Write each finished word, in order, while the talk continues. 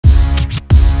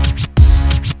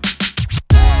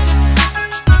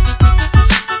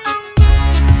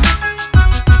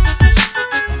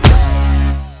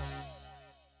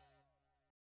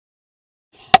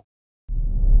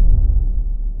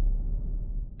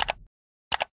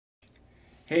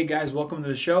Hey guys, welcome to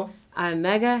the show. I'm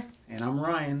Mega. And I'm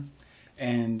Ryan.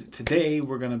 And today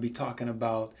we're going to be talking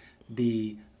about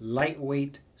the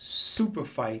lightweight super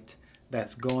fight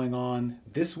that's going on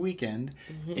this weekend.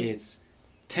 It's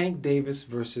Tank Davis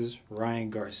versus Ryan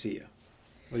Garcia.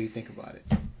 What do you think about it?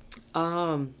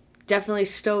 Definitely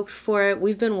stoked for it.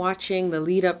 We've been watching the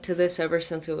lead up to this ever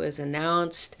since it was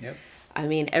announced. Yep. I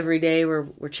mean, every day we're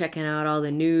checking out all the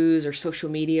news or social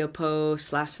media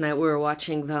posts. Last night we were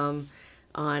watching them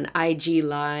on IG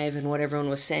Live and what everyone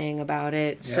was saying about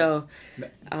it. Yep. So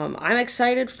I'm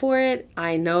excited for it.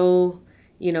 I know,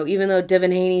 even though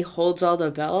Devin Haney holds all the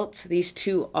belts, these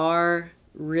two are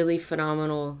really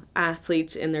phenomenal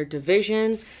athletes in their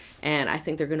division, and I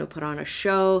think they're going to put on a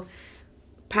show.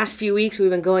 Past few weeks, we've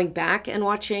been going back and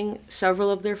watching several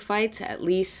of their fights, at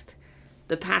least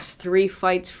the past 3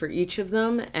 fights for each of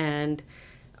them, and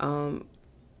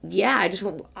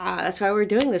that's why we're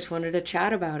doing this. Wanted to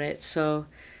chat about it. So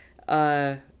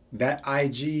that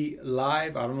IG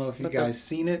Live, I don't know if you guys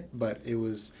seen it, but it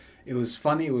was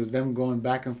funny. It was them going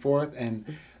back and forth,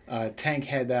 and Tank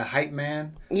had that hype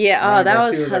man. Yeah, Ryan that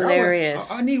Garcia was hilarious.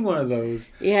 Like, I need one of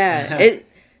those. Yeah.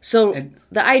 The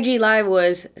IG Live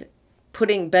was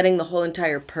betting the whole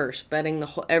entire purse, betting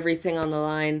everything on the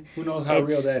line. Who knows how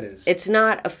real that is? It's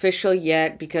not official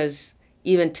yet because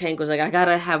even Tank was like, I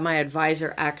gotta have my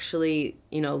advisor actually,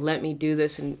 let me do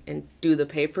this and do the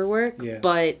paperwork. Yeah.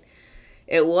 But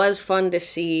it was fun to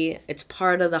see. It's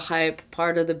part of the hype,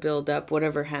 part of the build-up,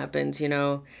 whatever happens,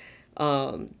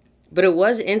 But it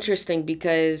was interesting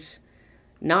because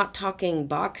not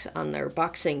talking on their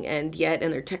boxing end yet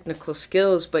and their technical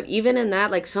skills, but even in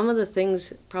that, like some of the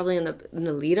things probably in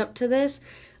the lead up to this,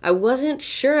 I wasn't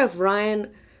sure if Ryan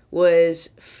was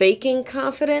faking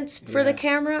confidence for the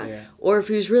camera or if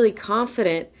he was really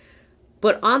confident.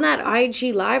 But on that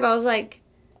IG Live, I was like,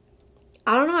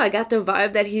 I don't know, I got the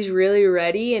vibe that he's really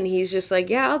ready and he's just like,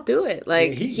 yeah, I'll do it.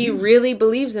 Like, he really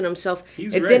believes in himself.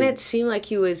 It ready. Didn't seem like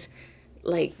he was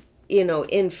like,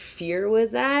 in fear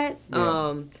with that.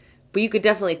 Yeah. But you could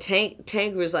definitely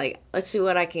Tank was like, let's see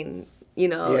what I can, see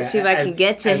if I can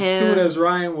get to him. As soon as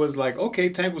Ryan was like, okay,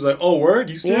 Tank was like, oh, word,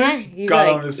 you serious? Yeah, got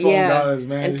on his phone, got on his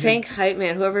man. And Tank's hype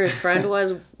man, whoever his friend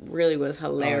was, really was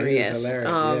hilarious. Oh, he was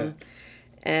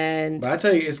hilarious, But I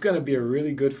tell you, it's going to be a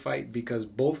really good fight because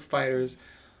both fighters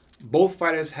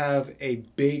have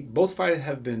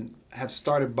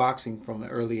started boxing from an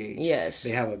early age. Yes.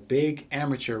 They have a big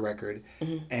amateur record,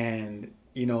 and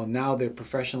now their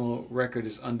professional record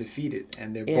is undefeated,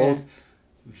 and they're both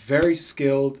very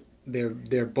skilled.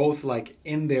 They're both like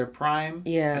in their prime,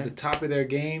 at the top of their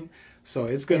game. So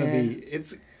it's gonna be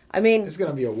it's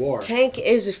gonna be a war. Tank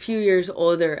is a few years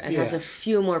older and has a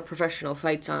few more professional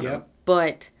fights on him,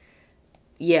 but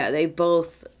they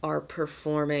both are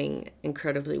performing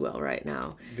incredibly well right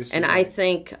now. I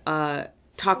think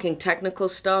talking technical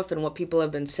stuff and what people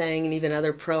have been saying, and even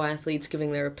other pro athletes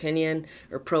giving their opinion,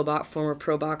 or former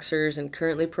pro boxers and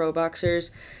currently pro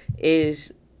boxers,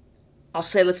 is, I'll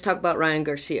say, let's talk about Ryan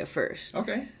Garcia first.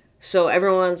 Okay. So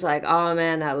everyone's like, oh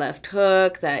man, that left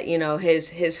hook, that,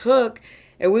 his hook.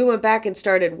 And we went back and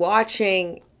started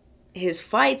watching his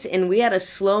fights, and we had a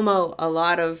slow-mo a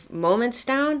lot of moments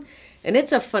down. And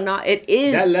it's that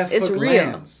left hook real.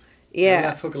 Lands. Yeah. That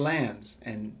left hook lands.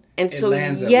 And so,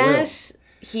 lands yes,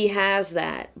 he has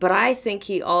that. But I think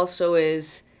he also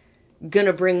is going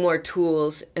to bring more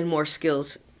tools and more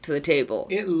skills to the table.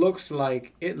 It looks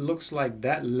like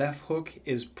that left hook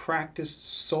is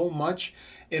practiced so much.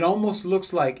 It almost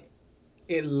looks like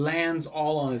it lands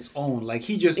all on its own. Like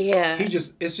it's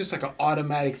just like an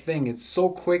automatic thing. It's so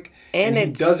quick, and he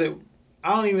does it.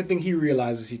 I don't even think he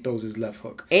realizes he throws his left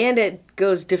hook. And it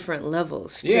goes different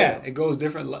levels too. Yeah, it goes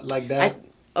different like that.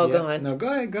 Go on. No,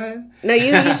 go ahead. No,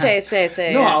 you say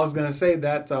it. No, I was gonna say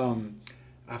that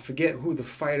I forget who the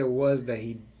fighter was that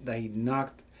he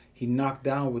knocked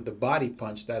down with the body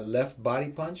punch, that left body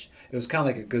punch. It was kind of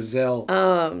like a gazelle.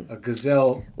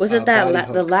 Was it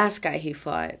the last guy he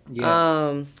fought?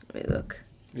 Yeah. Let me look.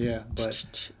 Yeah,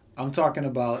 but I'm talking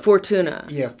about Fortuna.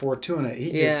 Yeah, Fortuna.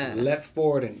 He just leapt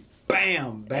forward and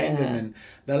bam, banged him, and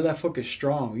that left hook is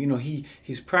strong.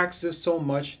 He's practiced so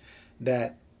much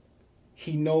that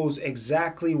he knows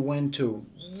exactly when to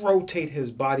rotate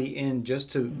his body in just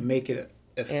to make it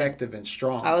effective and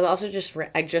strong. I was also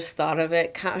I just thought of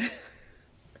it kind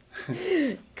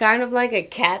of like a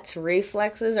cat's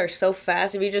reflexes are so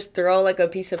fast. If you just throw like a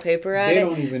piece of paper at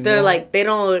it, they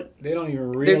don't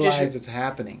even realize it's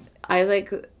happening.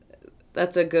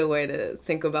 That's a good way to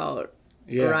think about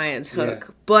Ryan's hook.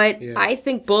 Yeah. But I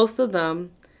think both of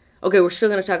them. Okay, we're still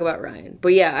going to talk about Ryan.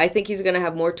 But yeah, I think he's going to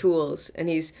have more tools, and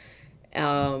he's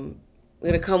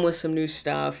gonna come with some new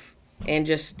stuff and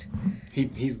just.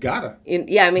 He's gotta.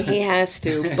 Yeah, I mean he has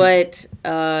to, but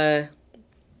trying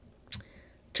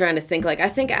to think I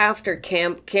think after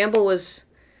Campbell was,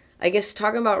 I guess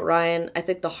talking about Ryan, I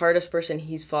think the hardest person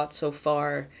he's fought so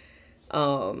far,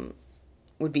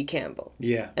 would be Campbell.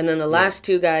 Yeah. And then the last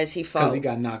two guys he fought he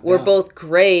got knocked were down. both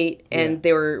great, and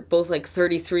they were both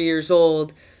 33 years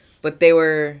old, but they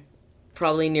were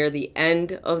probably near the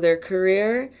end of their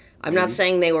career. I'm not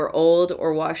saying they were old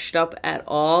or washed up at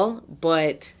all,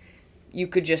 but you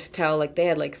could just tell they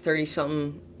had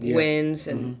 30-something wins,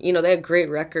 and they had great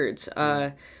records.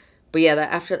 But yeah,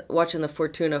 after watching the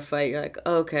Fortuna fight, you're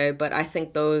okay, but I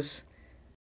think those,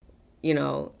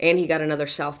 and he got another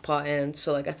southpaw in,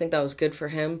 so I think that was good for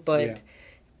him. But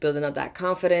building up that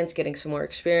confidence, getting some more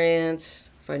experience,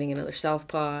 fighting another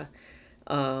southpaw.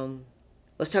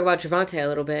 Let's talk about Gervonta a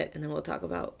little bit, and then we'll talk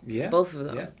about both of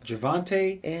them. Yeah,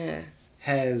 Gervonta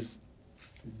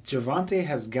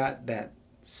has got that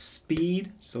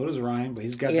speed. So does Ryan, but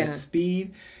he's got that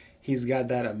speed. He's got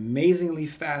that amazingly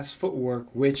fast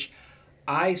footwork, which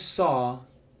I saw,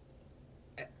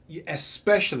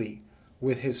 especially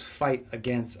with his fight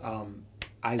against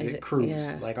Isaac Cruz.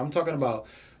 Yeah. I'm talking about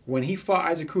when he fought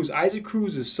Isaac Cruz. Isaac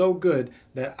Cruz is so good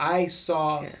that I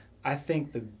saw, I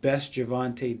think, the best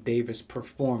Gervonta Davis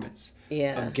performance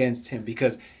against him,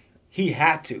 because he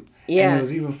had to. Yeah. And it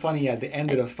was even funny at the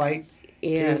end of the fight.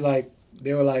 Yeah. He was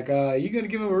they were you going to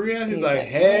give him a rematch? He was like,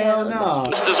 hell no.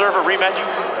 Does deserve a rematch?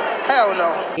 Hell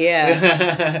no.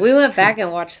 Yeah. We went back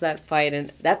and watched that fight,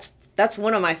 and that's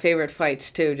one of my favorite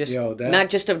fights too. Just not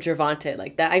just of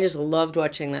Gervonta that. I just loved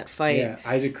watching that fight. Yeah,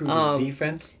 Isaac Cruz's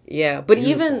defense. Yeah, but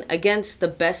beautiful. Even against the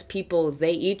best people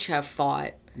they each have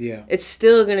fought, it's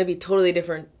still going to be totally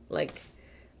different.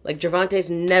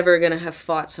 Gervonta's never going to have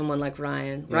fought someone like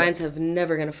Ryan. Yeah. Ryan's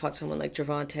never going to fought someone like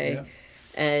Gervonta. Yeah.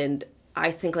 And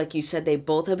I think, like you said, they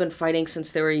both have been fighting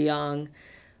since they were young.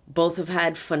 Both have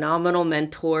had phenomenal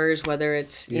mentors, whether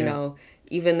it's,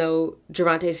 even though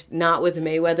Gervonta's not with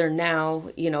Mayweather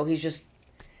now, he's just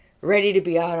ready to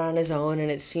be out on his own,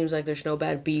 and it seems like there's no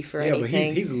bad beef or anything. Yeah,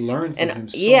 but he's learned from him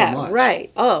so much. Yeah,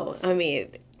 right. Oh, I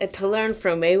mean, to learn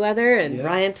from Mayweather and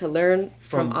Ryan to learn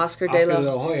from Oscar de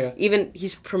la Hoya. Even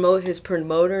he's his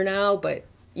promoter now, but,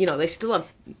 they still have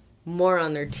more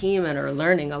on their team and are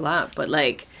learning a lot. But,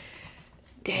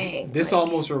 dang. This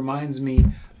almost reminds me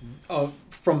of,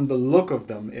 from the look of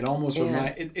them, it almost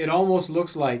it almost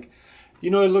looks like,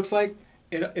 what it looks like?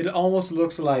 It almost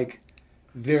looks like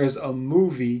there's a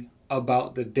movie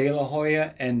about the De La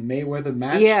Hoya and Mayweather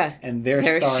match, and they're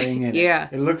starring in it. Yeah,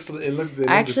 it looks the same,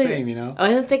 I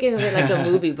wasn't thinking of it like a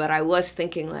movie, but I was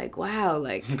thinking wow,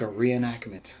 like a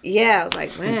reenactment. Yeah, I was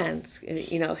like, man,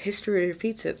 history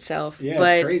repeats itself. Yeah,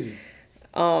 but, it's crazy.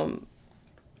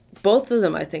 Both of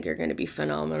them, I think, are going to be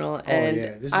phenomenal. And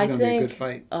this is going to be a good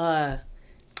fight.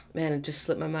 Man, it just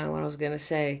slipped my mind what I was going to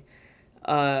say.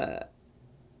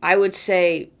 I would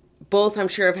say both, I'm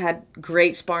sure, have had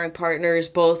great sparring partners.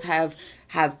 Both have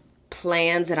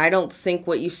plans, and I don't think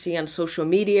what you see on social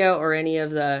media or any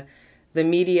of the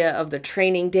media of the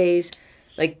training days,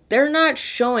 they're not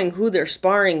showing who they're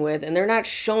sparring with, and they're not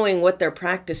showing what they're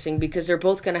practicing, because they're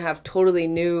both going to have totally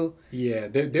new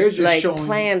they're just showing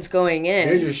plans going in.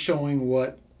 They're just showing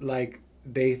what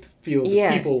they feel the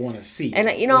people want to see, and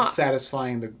what's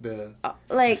satisfying the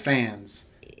fans.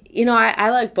 I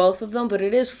like both of them, but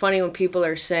it is funny when people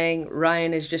are saying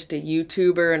Ryan is just a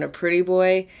YouTuber and a pretty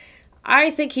boy.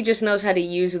 I think he just knows how to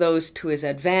use those to his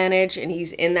advantage, and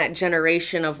he's in that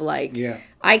generation of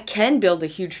I can build a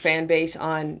huge fan base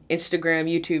on Instagram,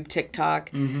 YouTube,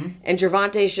 TikTok, and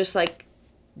Gervonta's just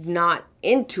not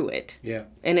into it. Yeah,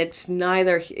 and it's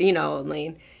neither.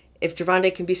 If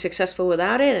Gervonta can be successful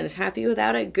without it and is happy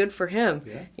without it, good for him.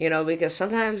 Yeah. Because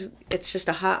sometimes it's just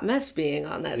a hot mess being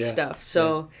on that stuff.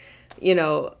 So,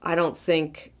 I don't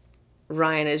think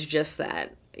Ryan is just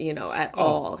that. At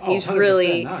all. He's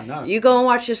really... No. You go and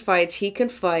watch his fights. He can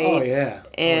fight. Oh, yeah.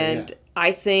 And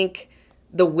I think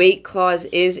the weight clause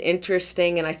is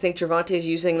interesting, and I think Gervonta's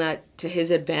using that to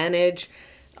his advantage.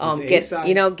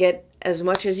 Get as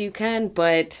much as you can,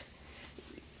 but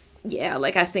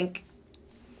I think...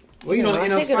 Well,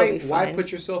 in a fight, why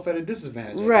put yourself at a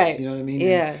disadvantage? Right. Guess, you know what I mean?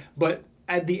 Yeah. But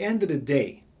at the end of the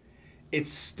day,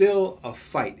 it's still a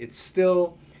fight. It's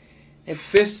still...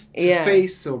 fist to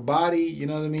face or body, you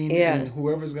know what I mean? Yeah. And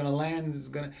whoever's gonna land is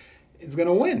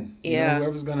gonna win.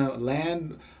 Whoever's gonna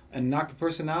land and knock the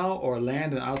person out or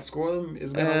land and outscore them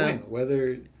is gonna win,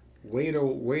 whether weight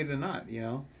or not.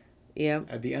 Yeah.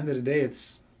 At the end of the day,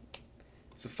 it's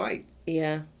a fight.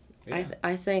 Yeah.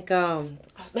 I think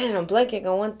man, I'm blanking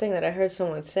on one thing that I heard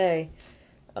someone say.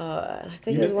 I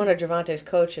think it was one of Gervonta's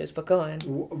coaches, but go on.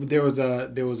 There was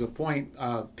a point,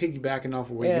 piggybacking off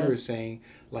of what you were saying,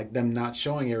 like them not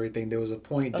showing everything. There was a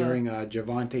point during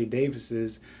Gervonta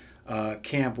Davis's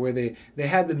camp where they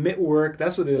had the mitt work.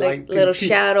 That's what they like little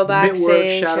shadow boxing.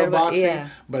 Mitt work, shadow boxing. Yeah.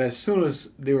 But as soon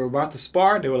as they were about to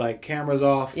spar, they were like, cameras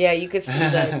off. Yeah, you could see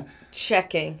like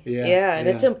checking. Yeah, and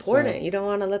it's important. So, you don't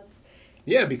want to let...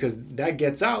 Yeah, because that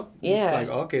gets out. Yeah. It's like,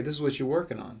 okay, this is what you're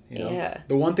working on. You know? Yeah.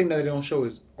 The one thing that they don't show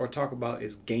is or talk about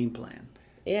is game plan.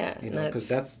 Yeah. You know, because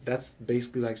that's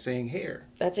basically like saying hair.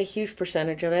 That's a huge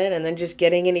percentage of it. And then just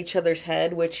getting in each other's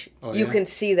head, which you can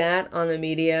see that on the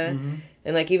media. Mm-hmm.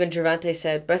 And like even Gervonta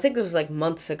said, but I think it was like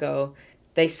months ago,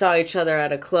 they saw each other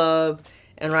at a club.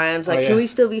 And Ryan's like, can we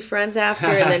still be friends after?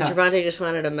 And then Gervonta just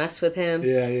wanted to mess with him.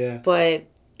 Yeah, yeah. But,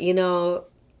 you know...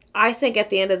 I think at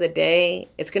the end of the day,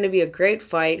 it's going to be a great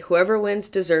fight. Whoever wins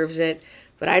deserves it.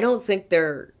 But I don't think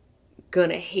they're going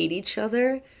to hate each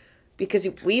other. Because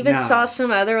we even saw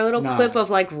some other little clip of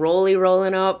like Rolly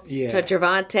rolling up to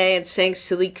Gervonta and saying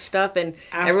silly stuff. And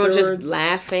everyone's just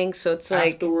laughing. So it's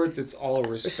like... Afterwards, it's all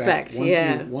respect.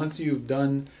 Once you've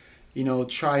done... You know,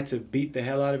 try to beat the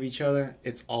hell out of each other.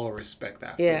 It's all respect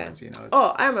afterwards. Yeah. You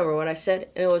know, I remember what I said.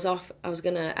 And it was off... I was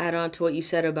going to add on to what you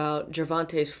said about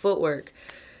Gervonta's footwork.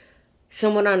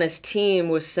 Someone on his team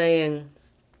was saying,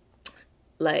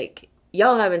 like,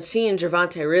 y'all haven't seen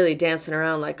Gervonta really dancing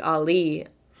around like Ali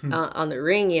on the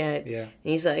ring yet. Yeah. And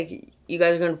he's like, you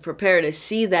guys are going to prepare to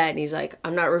see that. And he's like,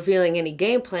 I'm not revealing any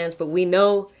game plans, but we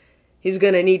know he's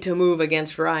going to need to move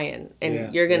against Ryan.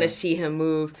 And you're going to see him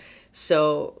move.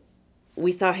 So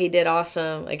we thought he did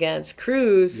awesome against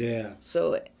Cruz. Yeah.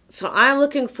 So I'm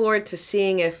looking forward to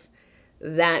seeing if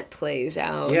that plays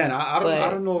out. Yeah, and I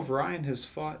don't know if Ryan has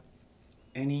fought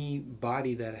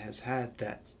anybody that has had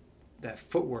that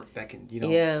footwork that can, you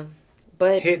know,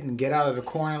 but hit and get out of the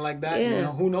corner like that. You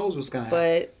know, who knows what's gonna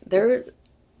happen. But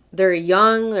they're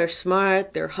young, they're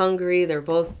smart, they're hungry, they're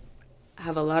both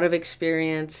have a lot of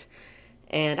experience,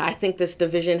 and I think this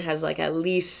division has like at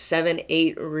least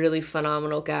 7-8 really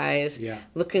phenomenal guys.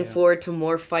 Looking forward to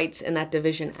more fights in that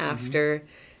division after,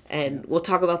 and we'll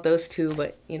talk about those two,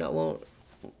 but you know,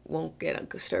 won't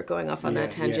start going off on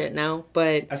that tangent now,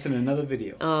 but that's in another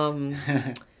video.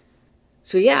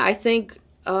 So yeah, I think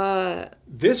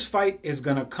this fight is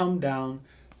gonna come down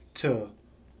to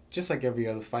just like every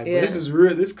other fight, but this is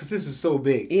real. Because this is so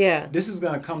big. Yeah, this is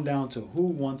gonna come down to who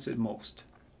wants it most.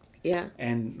 Yeah,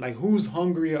 and like who's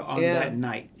hungrier on that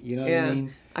night. You know what I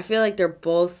mean? I feel like they're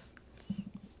both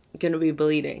gonna be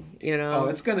bleeding. You know? Oh,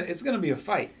 it's gonna be a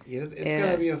fight. It's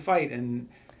gonna be a fight, and.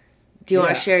 Do you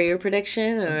want to share your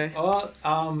prediction? Or?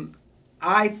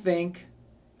 I think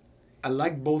I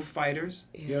like both fighters.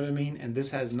 You know what I mean? And this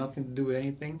has nothing to do with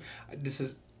anything. This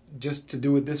is just to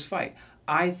do with this fight.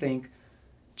 I think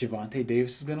Gervonta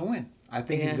Davis is going to win. I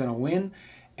think he's going to win.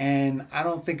 And I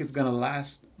don't think it's going to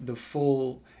last the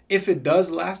full... If it does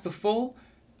last the full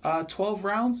 12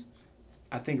 rounds,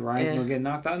 I think Ryan's going to get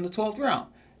knocked out in the 12th round.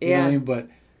 You know what I mean? But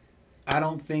I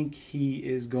don't think he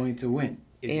is going to win.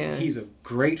 He's a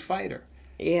great fighter.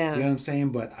 Yeah. You know what I'm saying?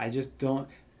 But I just don't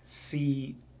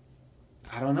see...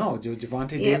 I don't know.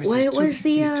 Gervonta Davis is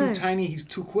he's too tiny. He's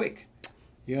too quick.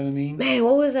 You know what I mean? Man,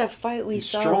 what was that fight we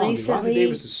saw recently? Gervonta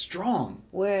Davis is strong.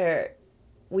 Where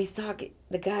we thought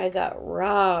the guy got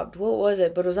robbed. What was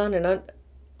it? But it was on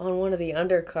one of the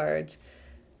undercards.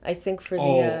 I think for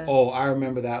I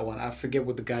remember that one. I forget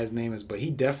what the guy's name is, but he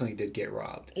definitely did get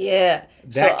robbed. Yeah.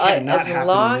 That cannot happen. As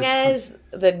long as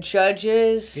the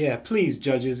judges... Yeah, please,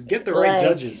 judges. Get the right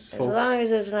judges, folks. As long as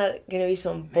there's not going to be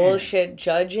some bullshit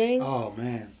judging. Oh,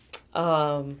 man.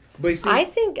 But see, I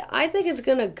think it's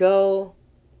going to go...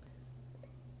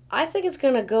 I think it's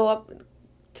going to go up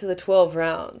to the 12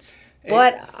 rounds.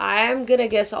 But I'm going to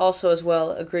guess also as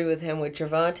well, agree with him with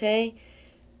Gervonta.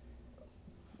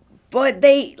 But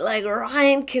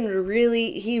Ryan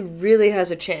he really has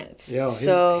a chance. Yo,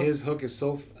 his hook is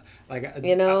so,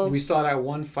 we saw that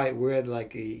one fight where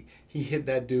he hit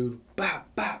that dude,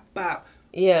 bop, bop, bop.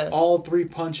 Yeah. All 3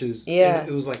 punches. Yeah.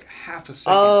 It was like half a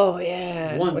second. Oh,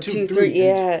 yeah. 1, 2, 3.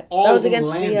 Yeah. All that was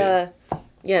against landed.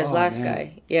 his last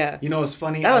guy. Yeah. You know, it's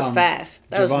funny. That was fast.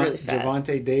 That was really fast.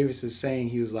 Gervonta Davis is saying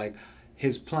he was like,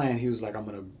 his plan, he was like, I'm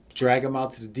going to drag him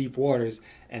out to the deep waters.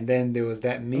 And then there was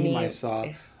that meme I saw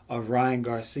of Ryan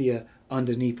Garcia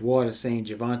underneath water saying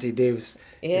Gervonta Davis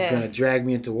is going to drag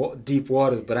me into deep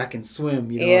waters, but I can swim,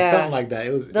 something like that.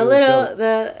 It was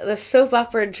the soap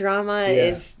opera drama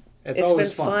it's been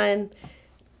fun.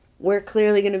 We're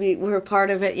clearly going to we're a part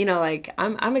of it.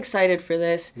 I'm excited for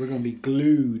this. We're going to be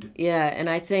glued. Yeah, and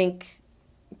I think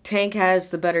Tank has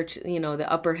the better, the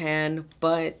upper hand,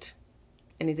 but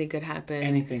anything could happen.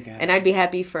 Anything can happen. And I'd be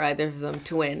happy for either of them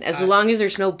to win, as long as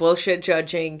there's no bullshit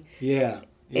judging. Yeah.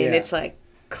 And it's like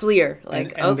clear,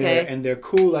 like and okay, they're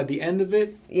cool at the end of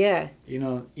it. Yeah. You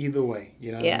know, either way,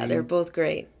 you know. Yeah, what I mean? they're both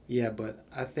great. Yeah, but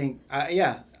I think,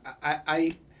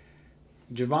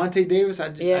 Gervonta Davis, I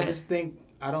just think,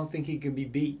 I don't think he can be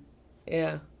beat.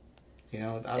 Yeah. You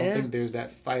know, I don't think there's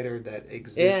that fighter that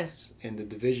exists in the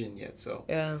division yet. So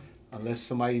unless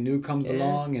somebody new comes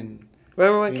along and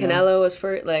remember when Canelo was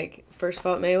first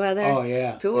fought Mayweather? Oh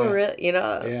yeah, people were really,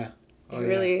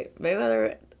 really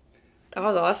Mayweather. That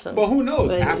was awesome. But who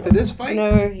knows? After this fight,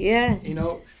 you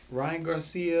know, Ryan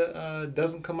Garcia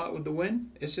doesn't come out with the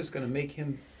win. It's just gonna make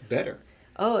him better.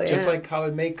 Oh yeah. Just like how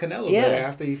it made Canelo better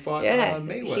after he fought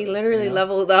Mayweather. He literally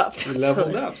leveled up. He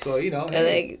leveled up. So you know.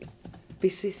 And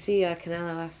BCC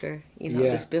Canelo after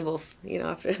this Bivol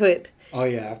after it. Oh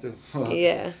yeah, after.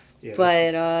 Yeah.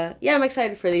 But I'm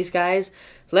excited for these guys.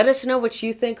 Let us know what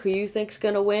you think, who you think's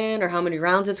gonna win, or how many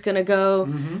rounds it's gonna go.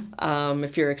 Mm-hmm.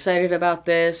 If you're excited about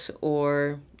this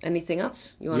or anything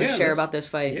else you want to share about this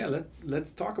fight. Yeah,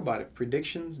 let's talk about it.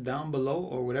 Predictions down below,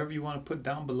 or whatever you want to put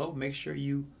down below. Make sure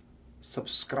you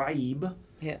subscribe.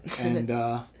 Yeah. And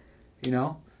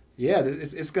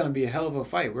it's gonna be a hell of a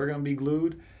fight. We're gonna be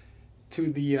glued to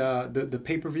the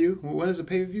pay-per-view. When is the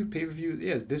pay-per-view? Pay-per-view,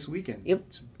 it's this weekend. Yep.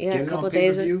 Yeah, a couple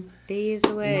days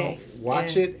away.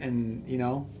 Watch it, and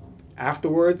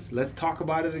afterwards, let's talk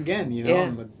about it again.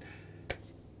 But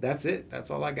that's it.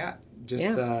 That's all I got. Just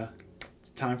it's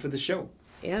time for the show.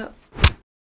 Yeah.